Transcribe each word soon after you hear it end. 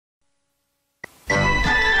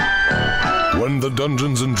When the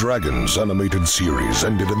Dungeons and Dragons animated series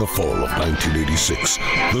ended in the fall of 1986,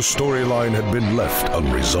 the storyline had been left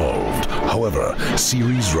unresolved. However,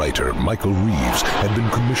 series writer Michael Reeves had been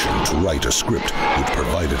commissioned to write a script which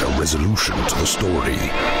provided a resolution to the story.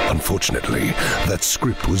 Unfortunately, that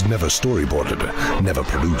script was never storyboarded, never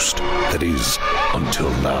produced. That is,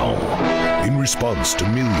 until now. In response to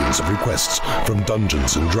millions of requests from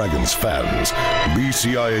Dungeons and Dragons fans,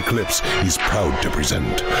 BCI Eclipse is proud to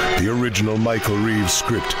present the original Michael Reeves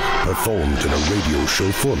script performed in a radio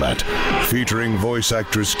show format, featuring voice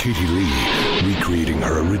actress Katie Lee recreating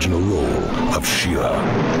her original role of Sheila.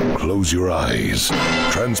 Close your eyes.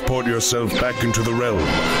 Transport yourself back into the realm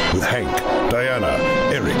with Hank, Diana,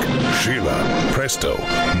 Eric, Sheila, Presto,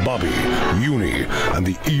 Bobby, Uni, and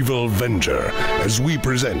the Evil Venger as we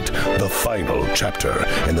present the final chapter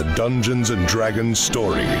in the Dungeons and Dragons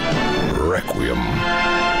story, Requiem.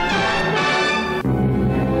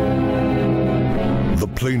 The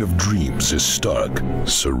plane of dreams is stark,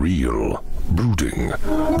 surreal, brooding.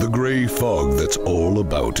 The gray fog that's all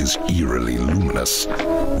about is eerily luminous.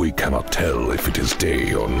 We cannot tell if it is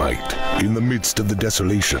day or night. In the midst of the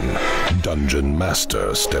desolation, Dungeon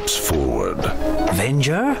Master steps forward.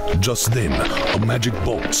 Venger? Just then, a magic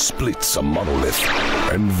bolt splits a monolith,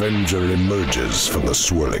 and Venger emerges from the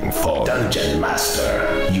swirling fog. Dungeon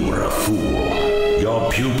Master, you are a fool. Your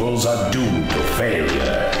pupils are doomed to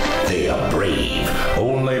failure. They are brave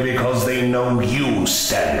only because they know you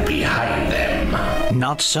stand behind them.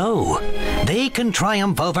 Not so. They can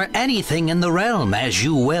triumph over anything in the realm, as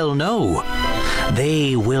you well know.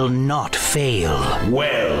 They will not fail.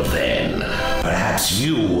 Well then, perhaps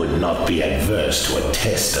you would not be adverse to a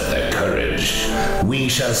test of their courage. We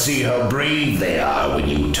shall see how brave they are when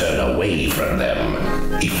you turn away from them.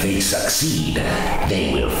 If they succeed,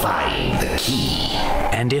 they will find the key.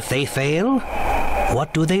 And if they fail,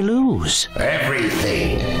 what do they lose?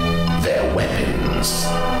 Everything. Their weapons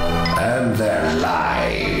and their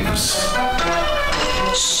lives.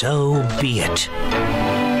 So be it.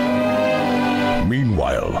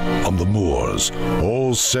 Meanwhile, on the moors,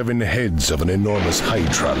 all 7 heads of an enormous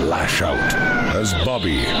hydra lash out as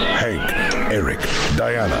Bobby, Hank, Eric,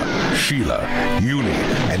 Diana, Sheila, Uni,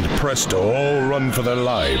 and Presto all run for their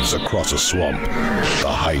lives across a swamp. The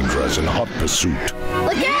hydra's in hot pursuit.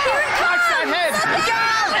 Look out! Watch that head! Look out!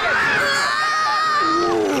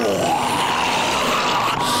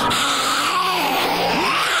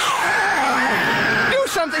 Do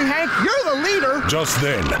something, Hank! You're the leader! Just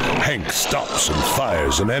then, Hank stops and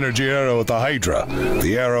fires an energy arrow at the Hydra.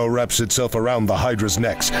 The arrow wraps itself around the Hydra's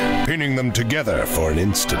necks, pinning them together for an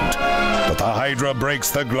instant. But the Hydra breaks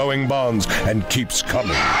the glowing bonds and keeps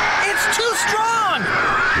coming. It's too strong!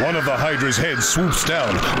 One of the Hydra's heads swoops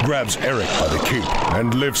down, grabs Eric by the cape,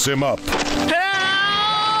 and lifts him up.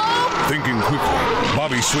 Help! Thinking quickly,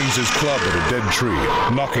 Bobby swings his club at a dead tree,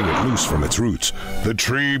 knocking it loose from its roots. The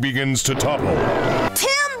tree begins to topple.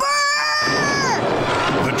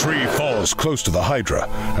 The tree falls close to the Hydra.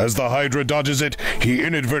 As the Hydra dodges it, he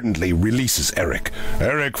inadvertently releases Eric.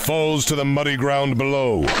 Eric falls to the muddy ground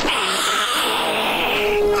below.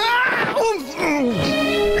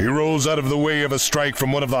 He rolls out of the way of a strike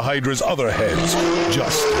from one of the Hydra's other heads,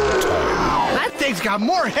 just in time. That thing's got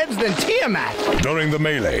more heads than Tiamat! During the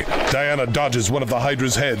melee, Diana dodges one of the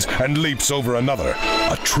Hydra's heads and leaps over another.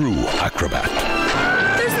 A true acrobat.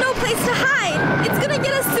 There's no place to hide! It's gonna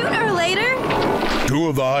get us sooner or later! 2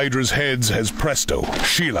 of the Hydra's heads has Presto,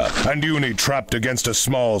 Sheila, and Uni trapped against a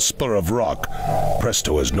small spur of rock.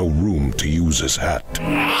 Presto has no room to use his hat.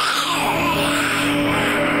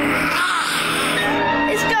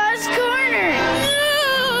 It's God's corner!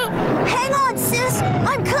 Hang on, sis!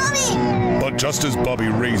 I'm coming! But just as Bobby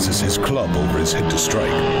raises his club over his head to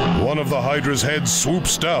strike, one of the Hydra's heads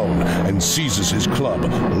swoops down and seizes his club,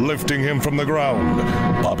 lifting him from the ground.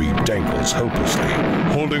 Bobby dangles helplessly,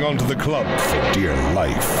 holding onto the club for dear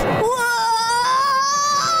life. Whoa!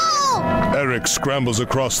 Eric scrambles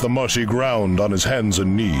across the mushy ground on his hands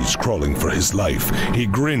and knees, crawling for his life. He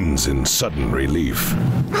grins in sudden relief.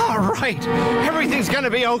 All right, everything's gonna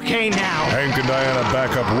be okay now. Hank and Diana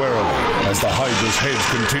back up warily as the Hydra's heads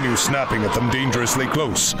continue snapping at them dangerously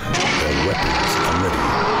close. Their weapons at the ready.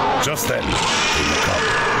 Just then, they look up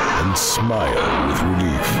and smile with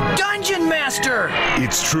relief. Dungeon Master!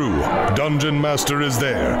 It's true. Dungeon Master is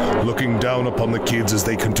there, looking down upon the kids as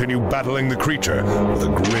they continue battling the creature with a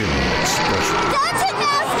grim expression. Dungeon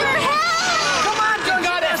Master, help! Come on,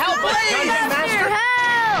 Dungeon Master! Help us, Dungeon Master!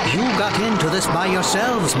 Help! You got into this by by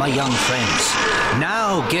yourselves, my young friends.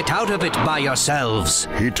 Now get out of it by yourselves.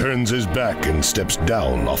 He turns his back and steps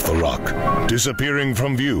down off the rock. Disappearing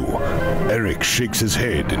from view, Eric shakes his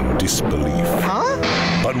head in disbelief. Huh?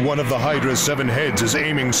 But one of the Hydra's 7 heads is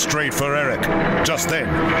aiming straight for Eric. Just then,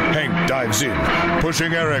 Hank dives in,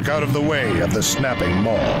 pushing Eric out of the way of the snapping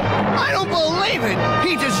maw. I don't believe it!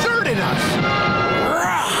 He deserted us!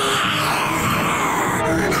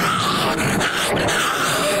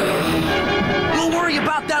 We'll worry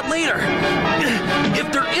about that later.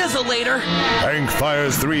 If there is a later. Hank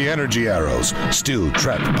fires 3 energy arrows, still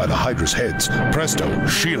trapped by the Hydra's heads. Presto,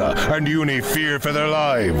 Sheila, and Uni fear for their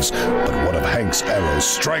lives. But one of Hank's arrows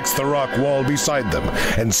strikes the rock wall beside them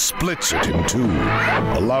and splits it in 2,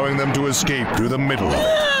 allowing them to escape through the middle of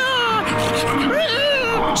it.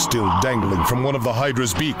 Still dangling from one of the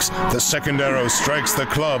Hydra's beaks, the second arrow strikes the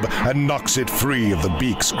club and knocks it free of the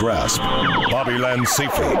beak's grasp. Bobby lands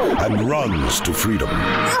safely and runs to freedom.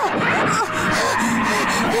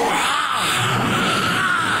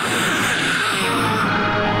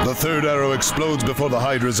 The third arrow explodes before the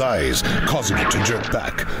Hydra's eyes, causing it to jerk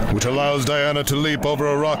back, which allows Diana to leap over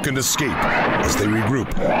a rock and escape. As they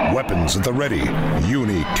regroup, weapons at the ready,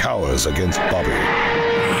 Uni cowers against Bobby.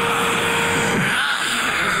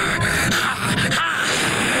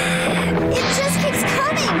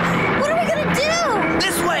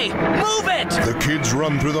 The kids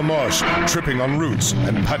run through the marsh, tripping on roots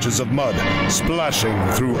and patches of mud, splashing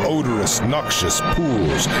through odorous, noxious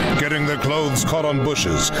pools, getting their clothes caught on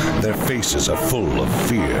bushes. Their faces are full of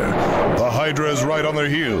fear. The Hydra is right on their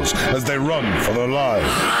heels as they run for their lives.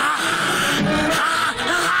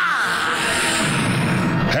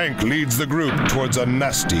 Hank leads the group towards a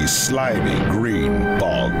nasty, slimy green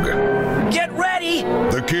bog. Get ready!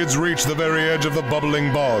 The kids reach the very edge of the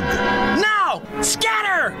bubbling bog. Now!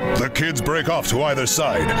 Scatter! The kids break off to either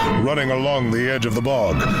side, running along the edge of the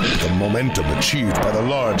bog. The momentum achieved by the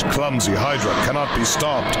large, clumsy Hydra cannot be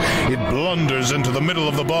stopped. It blunders into the middle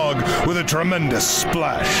of the bog with a tremendous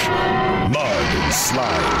splash. Mud and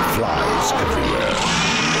slime flies everywhere.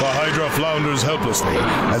 The Hydra flounders helplessly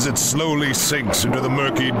as it slowly sinks into the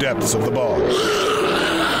murky depths of the bog.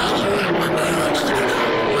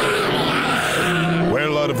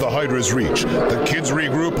 Well out of the Hydra's reach, the kids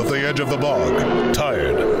regroup at the edge of the bog,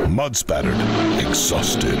 tired, mud-spattered,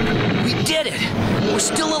 exhausted. We did it! We're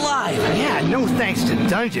still alive! Yeah, no thanks to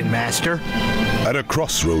Dungeon Master. At a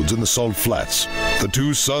crossroads in the salt flats, the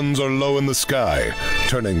 2 suns are low in the sky,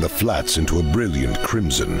 turning the flats into a brilliant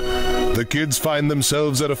crimson. The kids find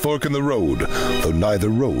themselves at a fork in the road, though neither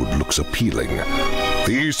road looks appealing.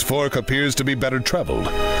 The east fork appears to be better traveled.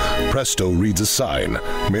 Presto reads a sign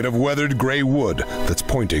made of weathered gray wood that's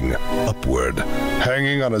pointing upward,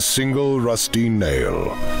 hanging on a single rusty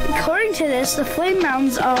nail. According to this, the Flame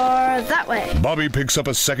Mountains are that way. Bobby picks up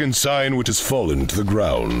a second sign which has fallen to the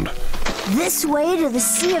ground. This way to the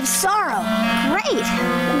Sea of Sorrow. Great!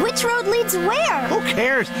 Which road leads where? Who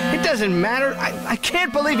cares? It doesn't matter. I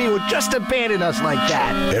can't believe he would just abandon us like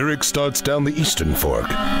that. Eric starts down the eastern fork,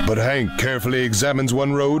 but Hank carefully examines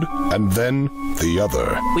one road and then the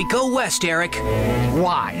other. We go west, Eric.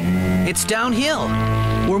 Why? It's downhill.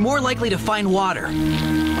 We're more likely to find water.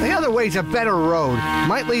 The other way's a better road.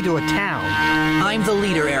 Might lead to a town. I'm the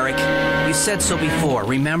leader, Eric. You said so before,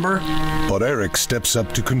 remember? But Eric steps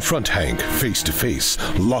up to confront Hank face to face,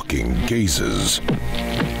 locking gazes.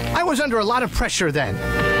 I was under a lot of pressure then.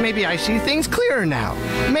 Maybe I see things clearer now.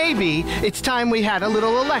 Maybe it's time we had a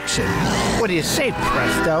little election. What do you say,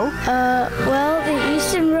 Presto? Well, the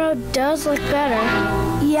eastern road does look better.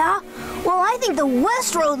 Yeah? Well, I think the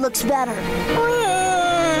west road looks better.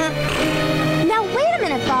 Now, wait a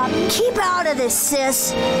minute, Bob. Keep out of this,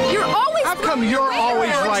 sis. You're always How come you're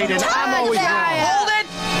always right and I'm always wrong? Hold it!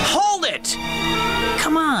 Hold it!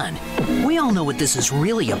 Come on. We all know what this is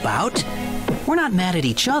really about. We're not mad at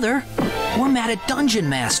each other. We're mad at Dungeon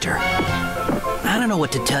Master. I don't know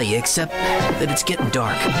what to tell you except that it's getting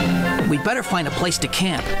dark. We'd better find a place to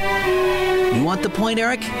camp. You want the point,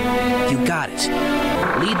 Eric? You got it.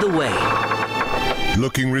 Lead the way.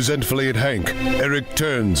 Looking resentfully at Hank, Eric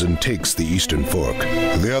turns and takes the eastern fork.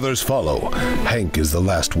 The others follow. Hank is the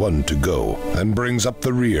last one to go and brings up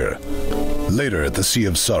the rear. Later at the Sea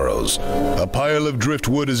of Sorrows, a pile of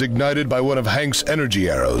driftwood is ignited by one of Hank's energy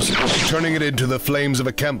arrows, turning it into the flames of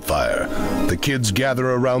a campfire. The kids gather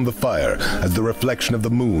around the fire as the reflection of the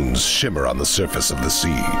moons shimmer on the surface of the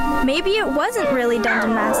sea. Maybe it wasn't really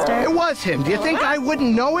Dungeon Master. It was him. Do you think I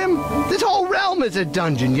wouldn't know him? This whole realm is a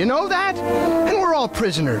dungeon, you know that? And we're all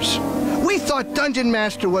prisoners. We thought Dungeon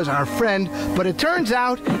Master was our friend, but it turns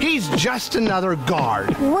out he's just another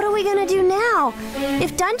guard. What are we gonna do now?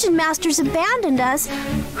 If Dungeon Master's abandoned us,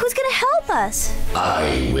 who's gonna help us?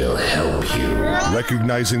 I will help you.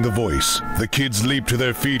 Recognizing the voice, the kids leap to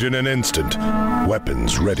their feet in an instant,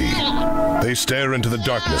 weapons ready. They stare into the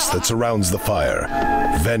darkness that surrounds the fire.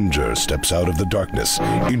 Venger steps out of the darkness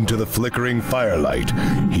into the flickering firelight.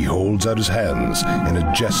 He holds out his hands in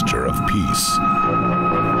a gesture of peace.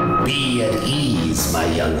 Be at ease, my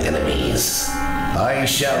young enemies. I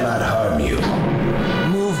shall not harm you.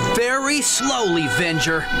 Move very slowly,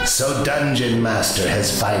 Venger. So Dungeon Master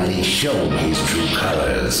has finally shown his true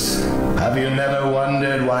colors. Have you never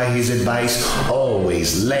wondered why his advice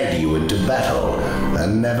always led you into battle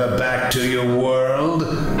and never back to your world?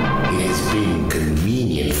 It has been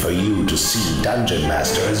convenient for you to see Dungeon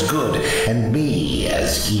Master as good and me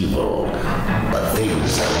as evil. But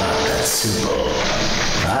things are not that simple.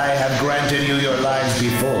 I have granted you your lives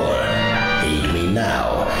before. Aid me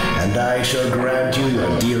now, and I shall grant you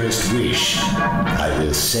your dearest wish. I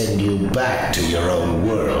will send you back to your own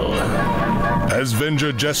world. As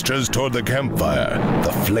Venger gestures toward the campfire,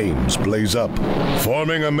 the flames blaze up,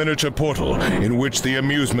 forming a miniature portal in which the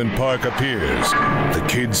amusement park appears. The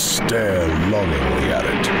kids stare longingly at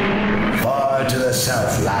it. Far to the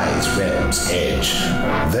south lies Realm's Edge.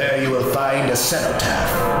 There you will find a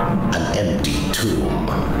cenotaph, an empty tomb.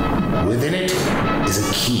 Within it is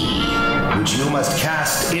a key, which you must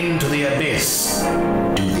cast into the abyss.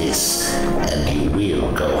 Do this, and you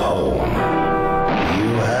will go home.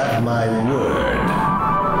 You have my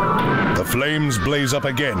word. The flames blaze up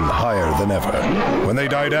again, higher than ever. When they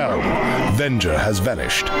die down, Venger has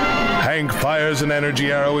vanished. Hank fires an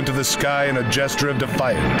energy arrow into the sky in a gesture of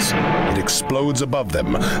defiance. It explodes above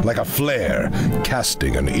them like a flare,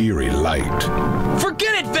 casting an eerie light.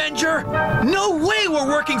 Forget it, Venger! No way we're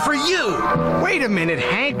working for you! Wait a minute,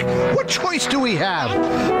 Hank. What choice do we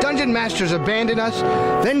have? Dungeon Master's abandoned us.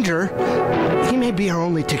 Venger, he may be our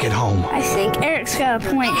only ticket home. I think Eric's got a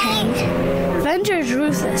point, Hank. Venger's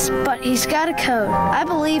ruthless, but he's got a code. I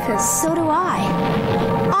believe him. So do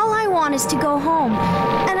I. All I want is to go home,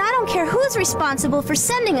 and I don't care who's responsible for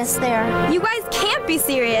sending us there. You guys can't be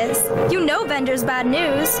serious. You know Venger's bad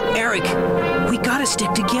news. Eric, we gotta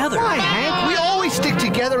stick together. Why, Hank? We always stick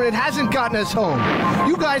together and it hasn't gotten us home.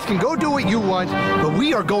 You guys can go do what you want, but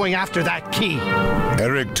we are going after that key.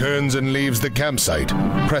 Eric turns and leaves the campsite.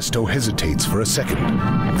 Presto hesitates for a second,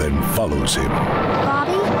 then follows him.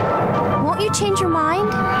 Bobby, won't you change your mind?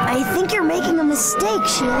 I think you're making a mistake,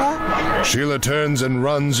 Sheila. Sheila turns and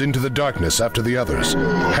runs into the darkness after the others.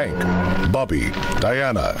 Hank, Bobby,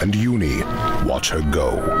 Diana, and Uni watch her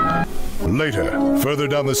go. Later, further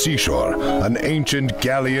down the seashore, an ancient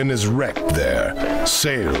galleon is wrecked there.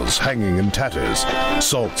 Sails hanging in tatters,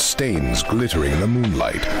 salt stains glittering in the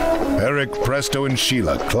moonlight. Eric, Presto, and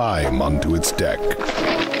Sheila climb onto its deck.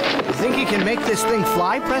 You think you can make this thing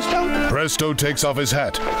fly, Presto? Presto takes off his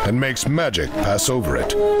hat and makes magic pass over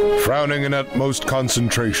it, frowning in utmost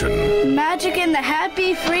concentration. Magic in the hat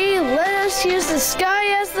be free, let us use the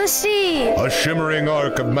sky as the sea. A shimmering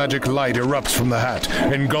arc of magic light erupts from the hat,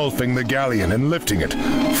 engulfing the galleon and lifting it,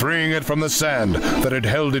 freeing it from the sand that had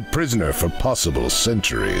held it prisoner for possible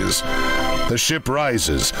centuries. The ship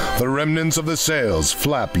rises, the remnants of the sails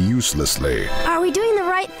flap uselessly. Are we doing the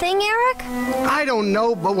right thing, Eric? I don't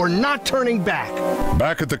know, but we're not turning back.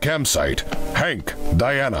 Back at the campsite, Hank,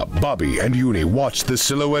 Diana, Bobby, and Uni watch the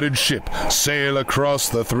silhouetted ship sail across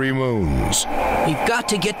the three moons. We've got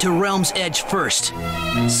to get to Realm's Edge first.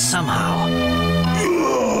 Somehow.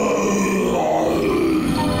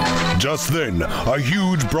 Just then, a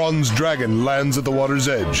huge bronze dragon lands at the water's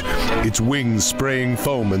edge, its wings spraying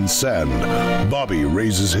foam and sand. Bobby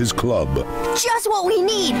raises his club. Just what we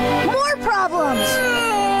need! More problems!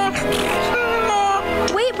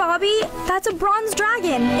 Wait, Bobby. That's a bronze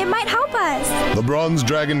dragon. It might help us. The bronze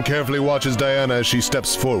dragon carefully watches Diana as she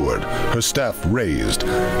steps forward, her staff raised.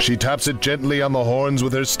 She taps it gently on the horns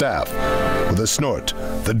with her staff. With a snort,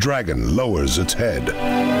 the dragon lowers its head.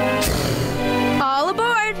 All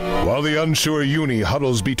aboard. While the unsure Uni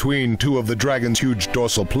huddles between two of the dragon's huge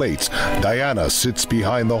dorsal plates, Diana sits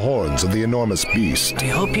behind the horns of the enormous beast. I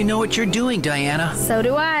hope you know what you're doing, Diana. So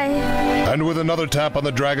do I. And with another tap on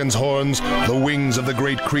the dragon's horns, the wings of the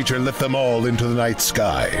great creature lift them all into the night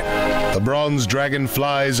sky. The bronze dragon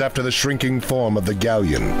flies after the shrinking form of the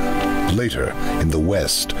galleon. Later, in the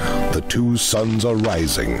west, the two suns are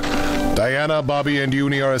rising. Diana, Bobby, and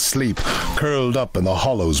Uni are asleep, curled up in the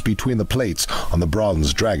hollows between the plates on the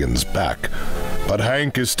bronze dragon's back. But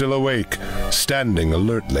Hank is still awake, standing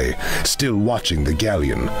alertly, still watching the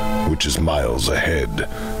galleon, which is miles ahead.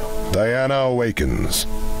 Diana awakens.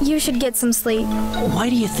 You should get some sleep. Why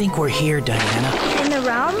do you think we're here, Diana? In the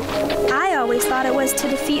realm? I always thought it was to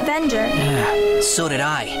defeat Venger. Yeah, so did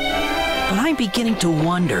I. But I'm beginning to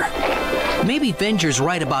wonder. Maybe Venger's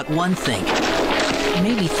right about one thing.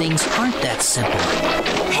 Maybe things aren't that simple.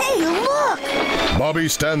 Hey, look! Bobby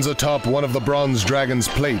stands atop one of the bronze dragon's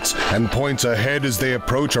plates and points ahead as they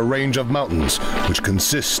approach a range of mountains, which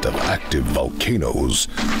consist of active volcanoes.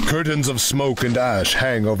 Curtains of smoke and ash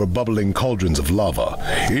hang over bubbling cauldrons of lava.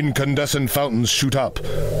 Incandescent fountains shoot up.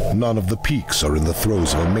 None of the peaks are in the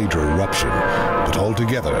throes of a major eruption, but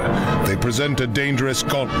altogether, they present a dangerous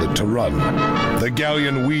gauntlet to run. The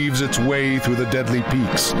galleon weaves its way through the deadly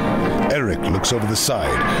peaks. Eric looks over the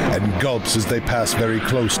side and gulps as they pass very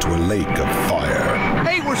close to a lake of fire.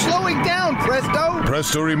 Hey, we're slowing down, Presto!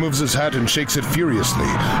 Presto removes his hat and shakes it furiously,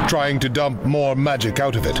 trying to dump more magic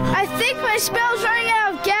out of it. I think my spell's running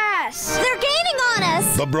out of gas. They're gaining on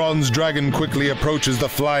us! The bronze dragon quickly approaches the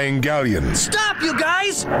flying galleon. Stop, you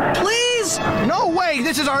guys! Please! No way!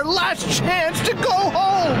 This is our last chance to go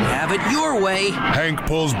home! Have it your way. Hank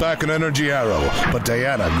pulls back an energy arrow, but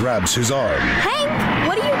Diana grabs his arm. Hank,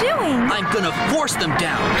 what are you doing? I'm gonna force them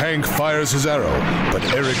down. Hank fires his arrow, but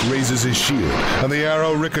Eric raises his shield, and the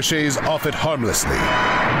arrow ricochets off it harmlessly.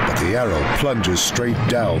 But the arrow plunges straight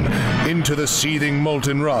down into the seething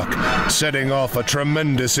molten rock, setting off a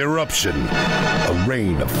tremendous eruption. A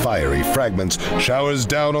rain of fiery fragments showers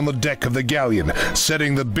down on the deck of the galleon,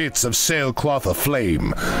 setting the bits of sailcloth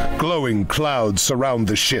aflame. Glowing clouds surround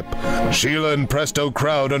the ship. Sheila and Presto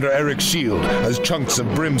crowd under Eric's shield as chunks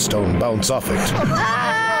of brimstone bounce off it.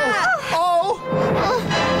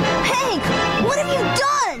 Hank, what have you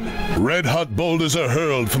done? Red-hot boulders are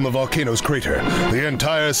hurled from the volcano's crater. The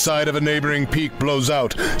entire side of a neighboring peak blows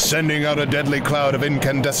out, sending out a deadly cloud of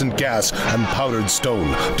incandescent gas and powdered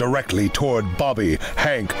stone directly toward Bobby,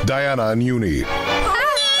 Hank, Diana, and Uni.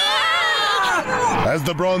 As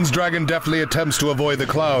the bronze dragon deftly attempts to avoid the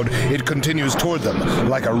cloud, it continues toward them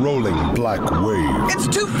like a rolling black wave. It's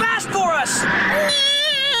too fast for us!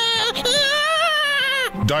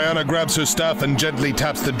 Diana grabs her staff and gently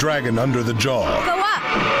taps the dragon under the jaw. Go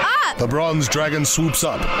up! Up! The bronze dragon swoops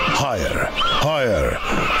up, higher, higher.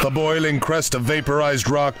 The boiling crest of vaporized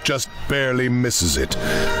rock just barely misses it.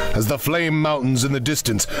 As the flame mountains in the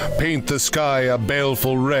distance paint the sky a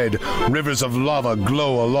baleful red, rivers of lava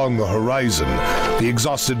glow along the horizon. The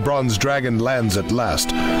exhausted bronze dragon lands at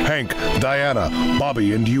last. Hank, Diana,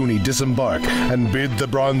 Bobby, and Uni disembark and bid the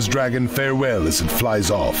bronze dragon farewell as it flies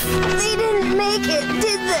off. They didn't make it,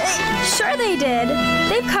 did they? Sure they did.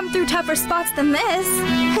 They've come through tougher spots than this.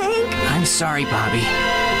 Hank? I'm sorry, Bobby.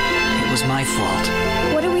 It was my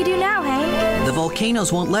fault. What do we do now, Hank? The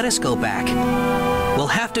volcanoes won't let us go back. We'll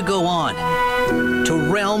have to go on.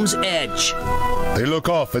 To Realm's Edge. They look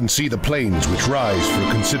off and see the plains which rise for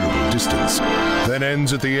a considerable distance, then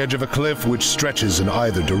ends at the edge of a cliff which stretches in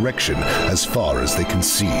either direction as far as they can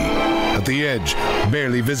see. At the edge,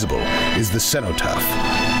 barely visible, is the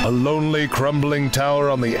cenotaph, a lonely, crumbling tower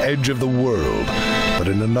on the edge of the world. But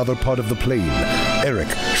in another part of the plain, Eric,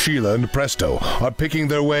 Sheila, and Presto are picking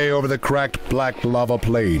their way over the cracked black lava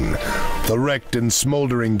plain. The wrecked and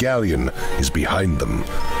smoldering galleon is behind them.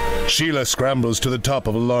 Sheila scrambles to the top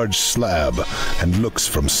of a large slab and looks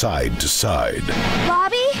from side to side.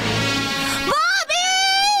 Bobby?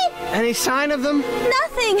 Bobby! Any sign of them?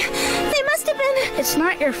 Nothing. They must have been... It's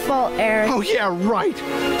not your fault, Eric. Oh, yeah, right.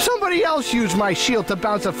 Somebody else used my shield to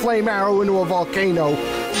bounce a flame arrow into a volcano.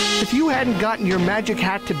 If you hadn't gotten your magic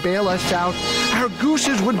hat to bail us out, our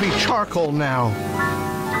gooses would be charcoal now.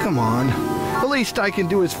 Come on. The least I can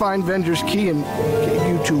do is find Venger's key and get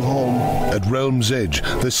you two home. At Realm's Edge,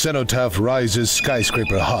 the cenotaph rises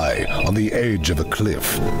skyscraper high on the edge of a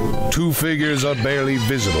cliff. Two figures are barely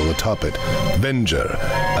visible atop it, Venger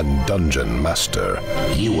and Dungeon Master.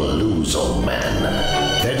 You will lose, old man.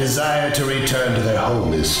 Their desire to return to their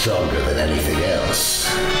home is stronger than anything else.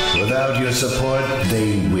 Without your support,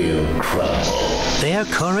 they will crumble. Their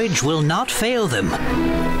courage will not fail them.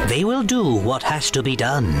 They will do what has to be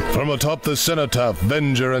done. From atop the cenotaph,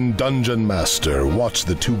 Venger and Dungeon Master watch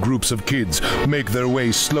the two groups of kids make their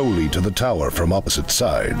way slowly to the tower from opposite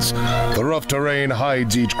sides. The rough terrain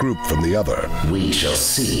hides each group from the other. We shall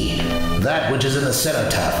see. That which is in the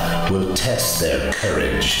cenotaph will test their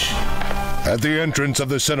courage. At the entrance of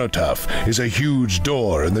the cenotaph is a huge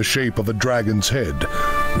door in the shape of a dragon's head.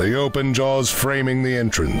 The open jaws framing the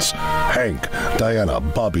entrance. Hank, Diana,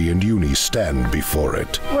 Bobby, and Uni stand before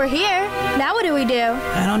it. We're here. Now what do we do?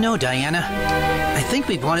 I don't know, Diana. I think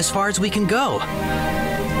we've gone as far as we can go.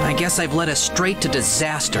 I guess I've led us straight to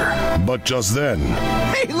disaster. But just then...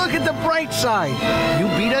 Hey, look at the bright side. You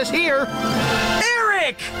beat us here.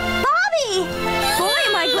 Eric! Bobby! Boy,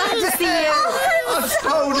 am I glad to see you. I'm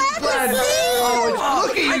so glad. Oh,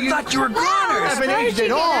 look at you. I thought you were goners. Haven't aged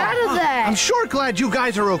at all. Out of that. I'm sure glad you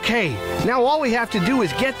guys are okay. Now all we have to do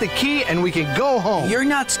is get the key and we can go home. You're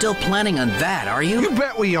not still planning on that, are you? You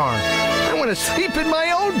bet we are. I want to sleep in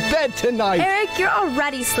my own bed tonight. Eric, you're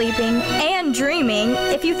already sleeping and dreaming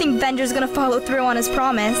if you think Venger's gonna follow through on his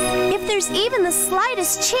promise. If there's even the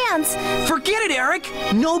slightest chance. Forget it, Eric.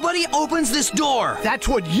 Nobody opens this door. That's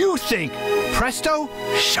what you think. Presto,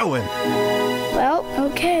 show him. Well,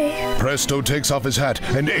 okay. Presto takes off his hat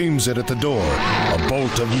and aims it at the door. A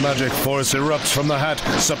bolt of magic force erupts from the hat,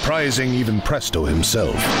 surprising even Presto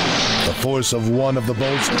himself. The force of one of the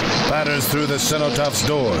bolts batters through the cenotaph's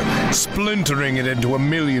door, splintering it into a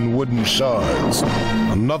million wooden shards.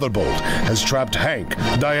 Another bolt has trapped Hank,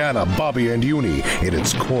 Diana, Bobby, and Uni in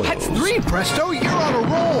its coils. That's 3, Presto. You're on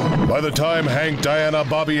a roll. By the time Hank, Diana,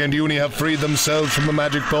 Bobby, and Uni have freed themselves from the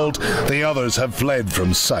magic bolt, the others have fled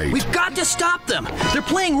from sight. We've got to stop them. They're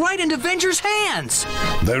playing right into Venger's hands.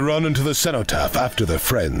 They run into the cenotaph after their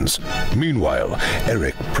friends. Meanwhile,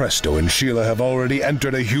 Eric, Presto, and Sheila have already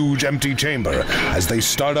entered a huge empty chamber. As they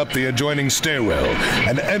start up the adjoining stairwell,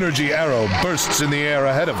 an energy arrow bursts in the air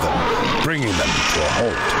ahead of them, bringing them to a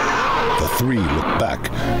halt. The 3 look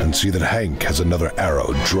back and see that Hank has another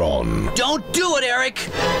arrow drawn. Don't do it, Eric.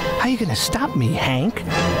 How you gonna stop me, Hank?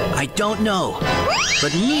 I don't know,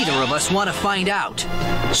 but neither of us want to find out.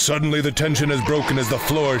 Suddenly the tension is broken as the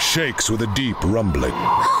floor shakes with a deep rumbling.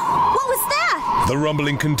 What was that? The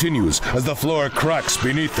rumbling continues as the floor cracks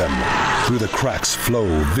beneath them. Through the cracks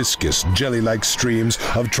flow viscous, jelly-like streams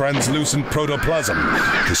of translucent protoplasm.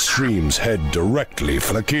 The streams head directly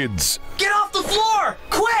for the kids. Get off the floor!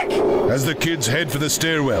 Quick! As the kids head for the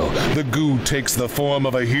stairwell, the goo takes the form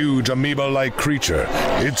of a huge amoeba-like creature.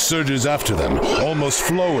 It surges after them, almost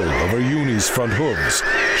flowing over Uni's front hooves.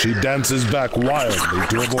 She dances back wildly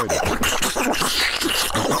to avoid it.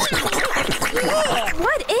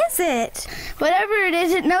 What is it? Whatever it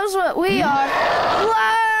is, it knows what we are.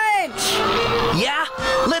 Lunch! Yeah?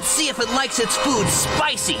 Let's see if it likes its food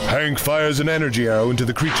spicy. Hank fires an energy arrow into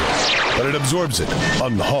the creature, but it absorbs it,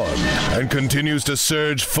 unharmed, and continues to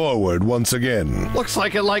surge forward once again. Looks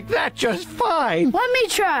like it liked that just fine. Let me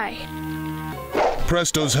try.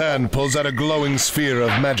 Presto's hand pulls out a glowing sphere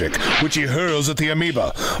of magic, which he hurls at the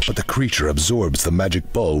amoeba, but the creature absorbs the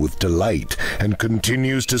magic ball with delight and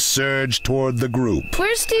continues to surge toward the group.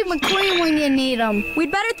 Where's Steve McQueen when you need him? We'd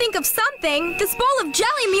better think of something. This bowl of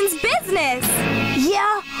jelly means business.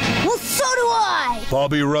 Yeah? Well, so do I.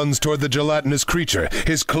 Bobby runs toward the gelatinous creature,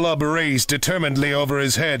 his club raised determinedly over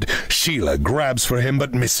his head. Sheila grabs for him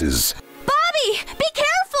but misses. Bobby, be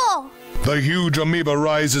careful. The huge amoeba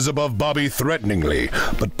rises above Bobby threateningly,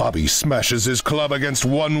 but Bobby smashes his club against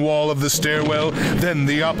one wall of the stairwell, then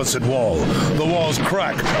the opposite wall. The walls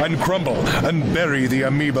crack and crumble and bury the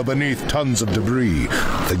amoeba beneath tons of debris.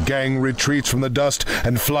 The gang retreats from the dust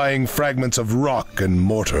and flying fragments of rock and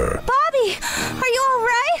mortar. Bobby, are you all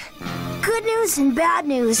right? Good news and bad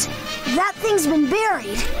news. That thing's been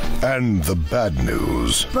buried. And the bad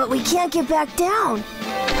news. But we can't get back down.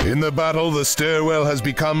 In the battle, the stairwell has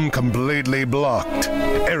become completely blocked.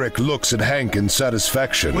 Eric looks at Hank in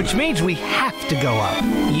satisfaction. Which means we have to go up.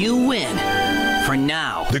 You win. For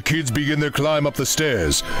now. The kids begin their climb up the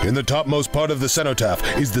stairs. In the topmost part of the cenotaph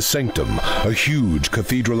is the sanctum, a huge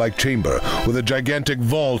cathedral-like chamber with a gigantic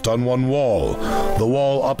vault on one wall. The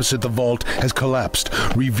wall opposite the vault has collapsed,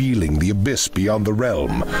 revealing the abyss beyond the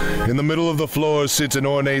realm. In the middle of the floor sits an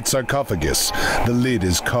ornate sarcophagus. The lid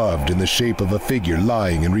is carved in the shape of a figure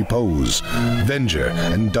lying in repose. Venger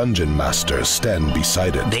and Dungeon Master stand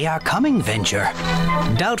beside it. They are coming, Venger.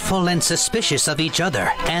 Doubtful and suspicious of each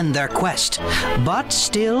other and their quest, but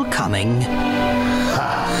still coming.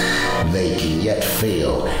 Ha! They can yet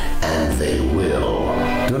fail, and they will.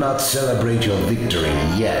 Do not celebrate your victory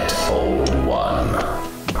yet, old one.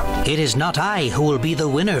 It is not I who will be the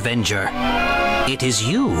winner, Venger. It is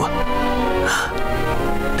you.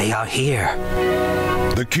 They are here.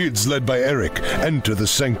 The kids, led by Eric, enter the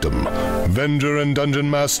sanctum. Venger and Dungeon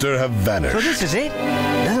Master have vanished. So this is it?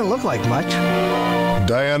 Doesn't look like much.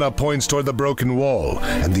 Diana points toward the broken wall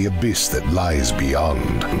and the abyss that lies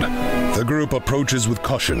beyond. The group approaches with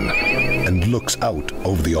caution and looks out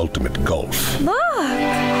over the ultimate gulf. Look!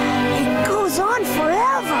 It goes on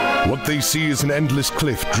forever. What they see is an endless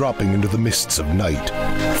cliff dropping into the mists of night,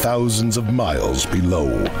 thousands of miles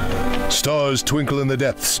below. Stars twinkle in the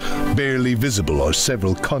depths. Barely visible are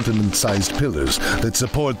several continent-sized pillars that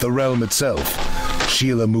support the realm itself.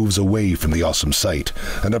 Sheila moves away from the awesome sight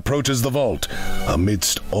and approaches the vault.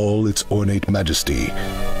 Amidst all its ornate majesty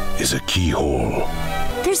is a keyhole.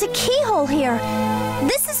 There's a keyhole here.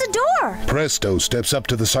 This is a door. Presto steps up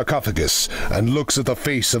to the sarcophagus and looks at the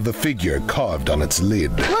face of the figure carved on its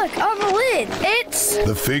lid. Look, on the lid, it's...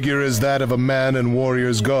 The figure is that of a man in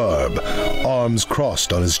warrior's garb, arms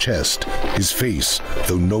crossed on his chest. His face,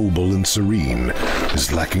 though noble and serene,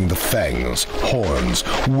 is lacking the fangs, horns,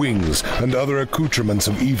 wings, and other accoutrements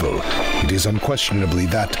of evil. It is unquestionably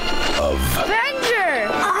that of... Avenger!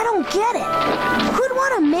 I don't get it. Who'd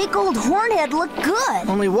want to make old Hornhead look good?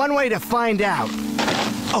 Only one way to find out.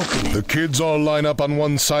 Open it. The kids all line up on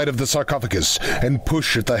one side of the sarcophagus and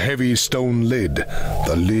push at the heavy stone lid.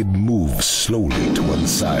 The lid moves slowly to one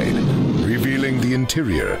side, revealing the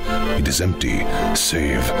interior. It is empty,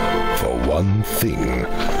 save for one thing.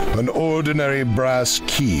 An ordinary brass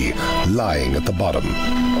key lying at the bottom.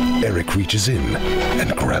 Eric reaches in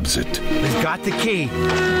and grabs it. We've got the key.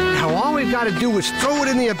 Now all we've got to do is throw it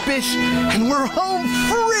in the abyss, and we're home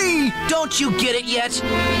free! Don't you get it yet?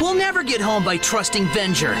 We'll never get home by trusting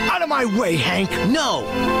Venger. Out of my way, Hank! No,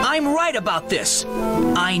 I'm right about this.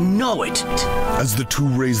 I know it. As the two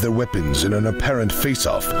raise their weapons in an apparent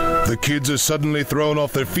face-off, the kids are suddenly thrown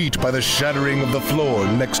off their feet by the shattering of the floor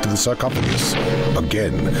next to the sarcophagus.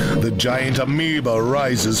 Again, the giant amoeba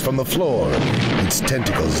rises from the floor. Its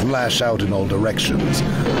tentacles lash out in all directions.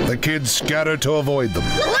 The kids scatter to avoid them.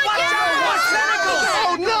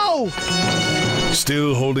 Oh, no!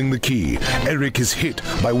 Still holding the key, Eric is hit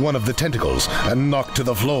by one of the tentacles and knocked to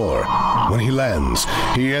the floor. When he lands,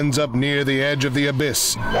 he ends up near the edge of the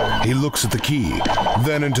abyss. He looks at the key,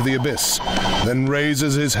 then into the abyss, then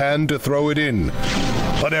raises his hand to throw it in.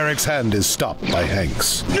 But Eric's hand is stopped by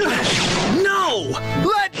Hank's. No!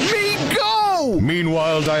 Let me go!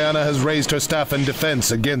 Meanwhile, Diana has raised her staff in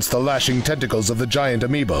defense against the lashing tentacles of the giant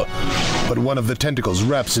amoeba. But one of the tentacles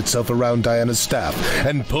wraps itself around Diana's staff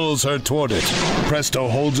and pulls her toward it. Presto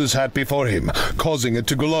holds his hat before him, causing it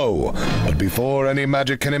to glow. But before any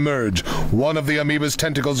magic can emerge, one of the amoeba's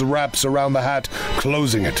tentacles wraps around the hat,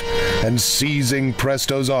 closing it and seizing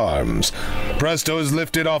Presto's arms. Presto is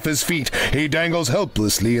lifted off his feet. He dangles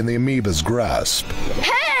helplessly in the amoeba's grasp.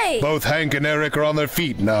 Hey! Both Hank and Eric are on their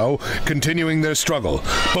feet now, continuing their struggle,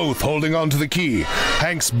 both holding on to the key.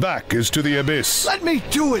 Hank's back is to the abyss. Let me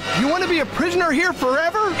do it! You want to be a prisoner here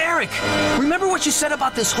forever? Eric, remember what you said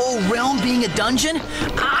about this whole realm being a dungeon?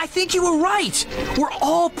 I think you were right. We're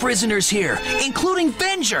all prisoners here, including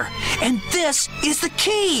Venger. And this is the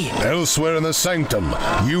key. Elsewhere in the sanctum,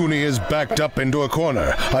 Uni is backed up into a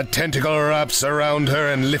corner. A tentacle wraps around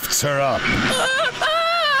her and lifts her up.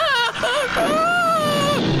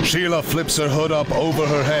 Sheila flips her hood up over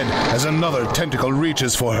her head as another tentacle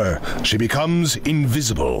reaches for her. She becomes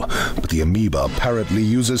invisible, but the amoeba apparently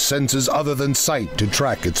uses senses other than sight to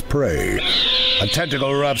track its prey. A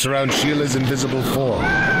tentacle wraps around Sheila's invisible form.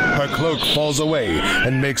 Her cloak falls away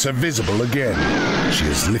and makes her visible again. She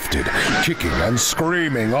is lifted, kicking and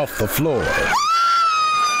screaming off the floor.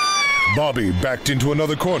 Bobby, backed into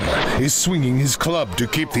another corner, is swinging his club to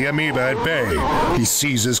keep the amoeba at bay. He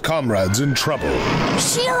sees his comrades in trouble.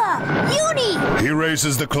 Sheila! Uni! He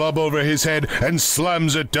raises the club over his head and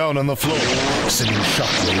slams it down on the floor, sending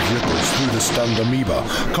shockwave ripples through the stunned amoeba,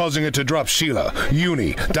 causing it to drop Sheila,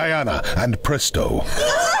 Uni, Diana, and Presto.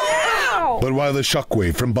 But while the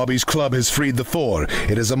shockwave from Bobby's club has freed the four,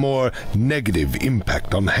 it has a more negative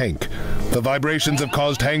impact on Hank. The vibrations have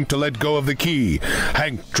caused Hank to let go of the key.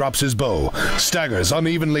 Hank drops his bow, staggers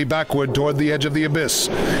unevenly backward toward the edge of the abyss.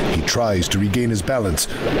 He tries to regain his balance,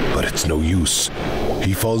 but it's no use.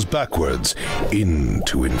 He falls backwards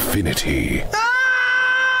into infinity.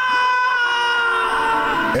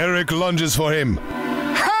 Eric lunges for him.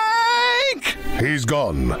 He's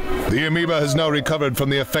gone. The amoeba has now recovered from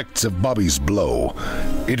the effects of Bobby's blow.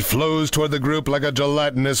 It flows toward the group like a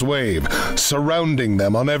gelatinous wave, surrounding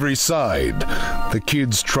them on every side. The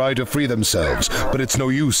kids try to free themselves, but it's no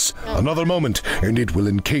use. Another moment, and it will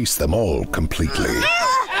encase them all completely.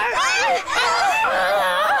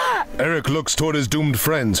 Eric looks toward his doomed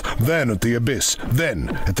friends, then at the abyss, then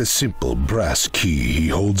at the simple brass key he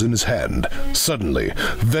holds in his hand. Suddenly,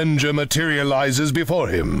 Venger materializes before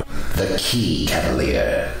him. The key,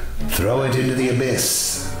 Cavalier. Throw it into the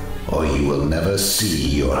abyss, or you will never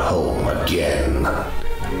see your home again.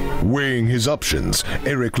 Weighing his options,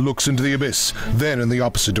 Eric looks into the abyss, then in the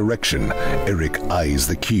opposite direction. Eric eyes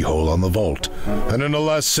the keyhole on the vault, and in a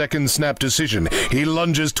last-second snap decision, he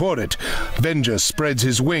lunges toward it. Venger spreads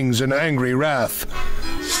his wings in angry wrath.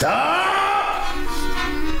 Stop!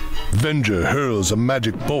 Venger hurls a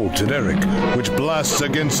magic bolt at Eric, which blasts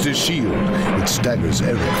against his shield. It staggers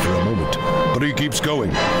Eric for a moment, but he keeps going.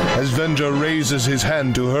 As Venger raises his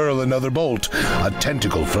hand to hurl another bolt, a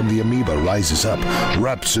tentacle from the amoeba rises up,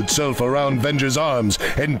 wraps itself around Venger's arms,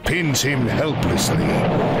 and pins him helplessly.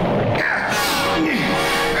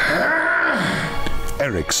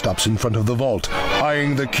 Eric stops in front of the vault,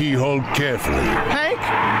 eyeing the keyhole carefully.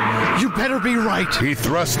 Hank, you better be right. He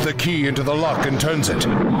thrusts the key into the lock and turns it.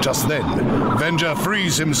 Just then, Venger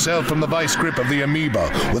frees himself from the vice grip of the amoeba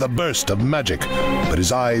with a burst of magic, but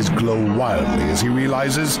his eyes glow wildly as he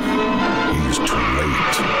realizes he's too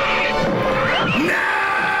late.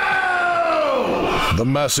 The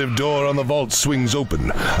massive door on the vault swings open.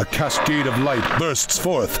 A cascade of light bursts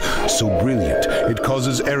forth, so brilliant it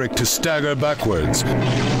causes Eric to stagger backwards.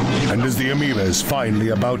 And as the amoeba is finally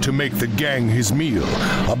about to make the gang his meal,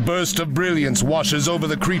 a burst of brilliance washes over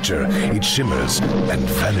the creature. It shimmers and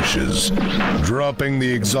vanishes, dropping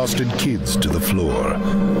the exhausted kids to the floor.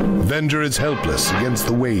 Venger is helpless against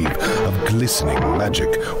the wave of glistening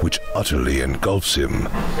magic which utterly engulfs him.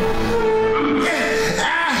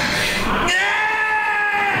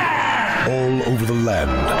 All over the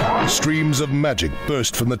land, streams of magic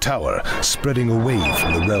burst from the tower, spreading away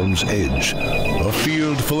from the realm's edge. A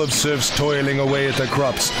field full of serfs toiling away at their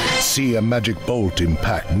crops see a magic bolt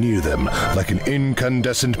impact near them like an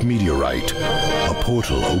incandescent meteorite. A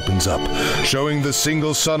portal opens up, showing the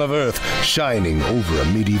single sun of Earth shining over a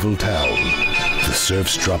medieval town. The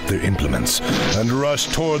serfs drop their implements and rush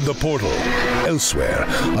toward the portal. Elsewhere,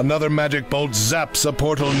 another magic bolt zaps a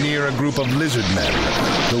portal near a group of lizard men.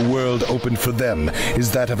 The world opened for them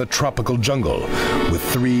is that of a tropical jungle, with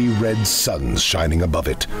 3 red suns shining above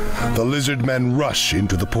it. The lizard men rush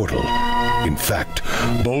into the portal. In fact,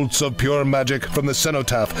 bolts of pure magic from the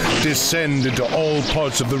cenotaph descend into all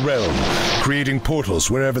parts of the realm, creating portals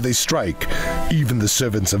wherever they strike. Even the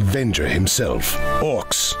servants of Venger himself,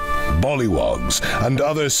 orcs, bollywogs, and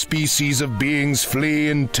other species of beings flee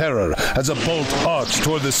in terror as a bolt arcs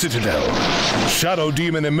toward the citadel. Shadow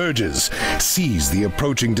Demon emerges, sees the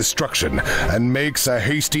approaching destruction, and makes a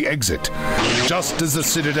hasty exit, just as the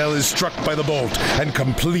citadel is struck by the bolt and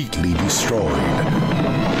completely destroyed.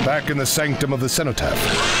 Back in the sanctum of the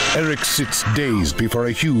cenotaph, Eric sits dazed before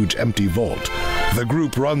a huge empty vault. The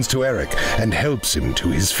group runs to Eric and helps him to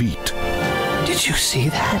his feet. Did you see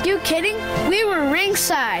that? You kidding? We were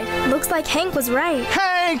ringside. Looks like Hank was right.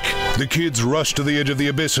 Hank! The kids rush to the edge of the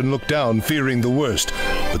abyss and look down, fearing the worst,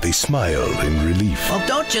 but they smile in relief. Well,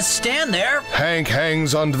 don't just stand there. Hank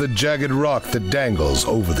hangs onto the jagged rock that dangles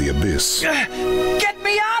over the abyss. Get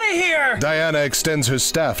me out of here! Diana extends her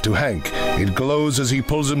staff to Hank. It glows as he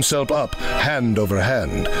pulls himself up, hand over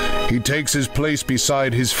hand. He takes his place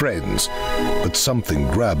beside his friends, but something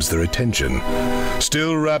grabs their attention.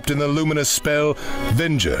 Still wrapped in the luminous spell,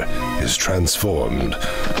 Venger is transformed.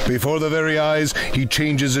 Before their very eyes, he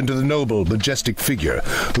changes into the noble, majestic figure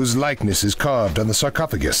whose likeness is carved on the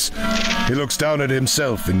sarcophagus. He looks down at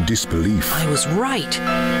himself in disbelief. I was right.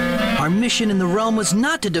 Our mission in the realm was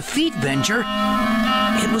not to defeat Venger.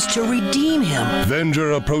 It was to redeem him.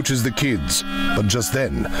 Venger approaches the kids, but just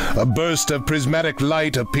then, a burst of prismatic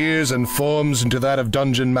light appears and forms into that of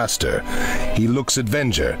Dungeon Master. He looks at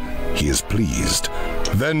Venger. He is pleased.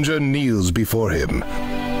 Venger kneels before him.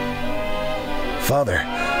 Father,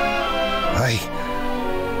 I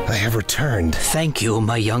have returned. Thank you,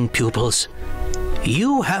 my young pupils.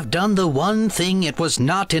 You have done the one thing it was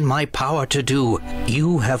not in my power to do.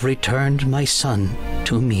 You have returned my son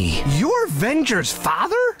to me. You're Venger's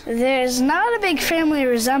father? There's not a big family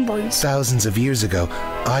resemblance. Thousands of years ago,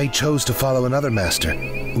 I chose to follow another master,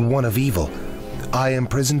 one of evil. I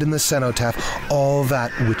imprisoned in the cenotaph all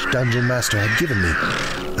that which Dungeon Master had given me.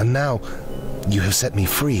 And now, you have set me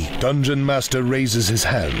free. Dungeon Master raises his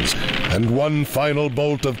hands, and one final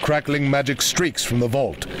bolt of crackling magic streaks from the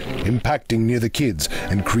vault, impacting near the kids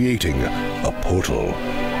and creating a portal.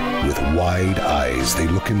 With wide eyes, they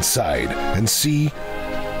look inside and see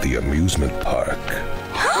the amusement park.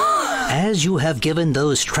 As you have given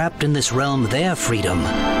those trapped in this realm their freedom,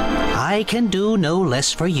 I can do no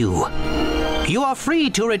less for you. You are free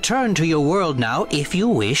to return to your world now if you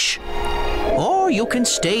wish, or you can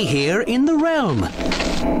stay here in the realm.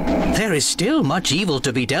 There is still much evil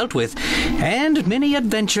to be dealt with, and many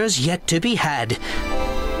adventures yet to be had.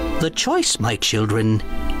 The choice, my children,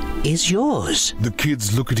 is yours. The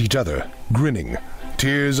kids look at each other, grinning,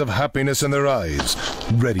 tears of happiness in their eyes,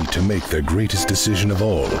 ready to make their greatest decision of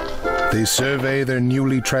all. They survey their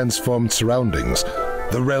newly transformed surroundings,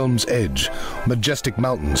 the realm's edge, majestic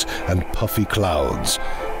mountains, and puffy clouds.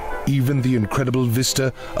 Even the incredible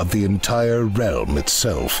vista of the entire realm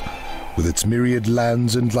itself, with its myriad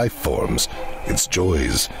lands and life forms, its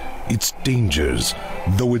joys, its dangers.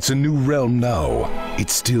 Though it's a new realm now, it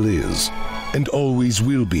still is, and always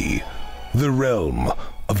will be, the realm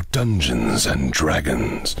of Dungeons and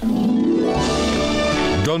Dragons.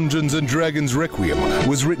 Dungeons and Dragons Requiem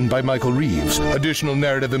was written by Michael Reeves, additional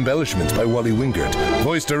narrative embellishments by Wally Wingert,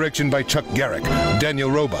 voice direction by Chuck Garrick, Daniel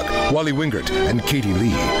Roebuck, Wally Wingert, and Katie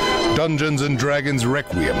Lee. Dungeons and Dragons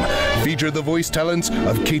Requiem featured the voice talents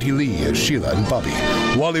of Katie Lee as Sheila and Bobby,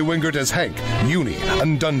 Wally Wingert as Hank, Uni,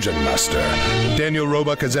 and Dungeon Master, Daniel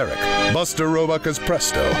Roebuck as Eric, Buster Roebuck as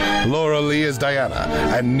Presto, Laura Lee as Diana,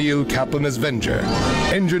 and Neil Kaplan as Venger.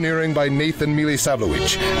 Engineering by Nathan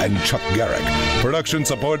Milisavljevic and Chuck Garrick. Production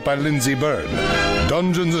support by Lindsay Byrne.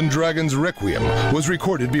 Dungeons and Dragons Requiem was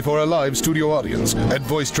recorded before a live studio audience at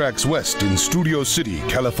Voice Tracks West in Studio City,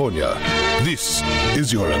 California. This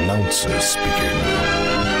is your announcer speaking.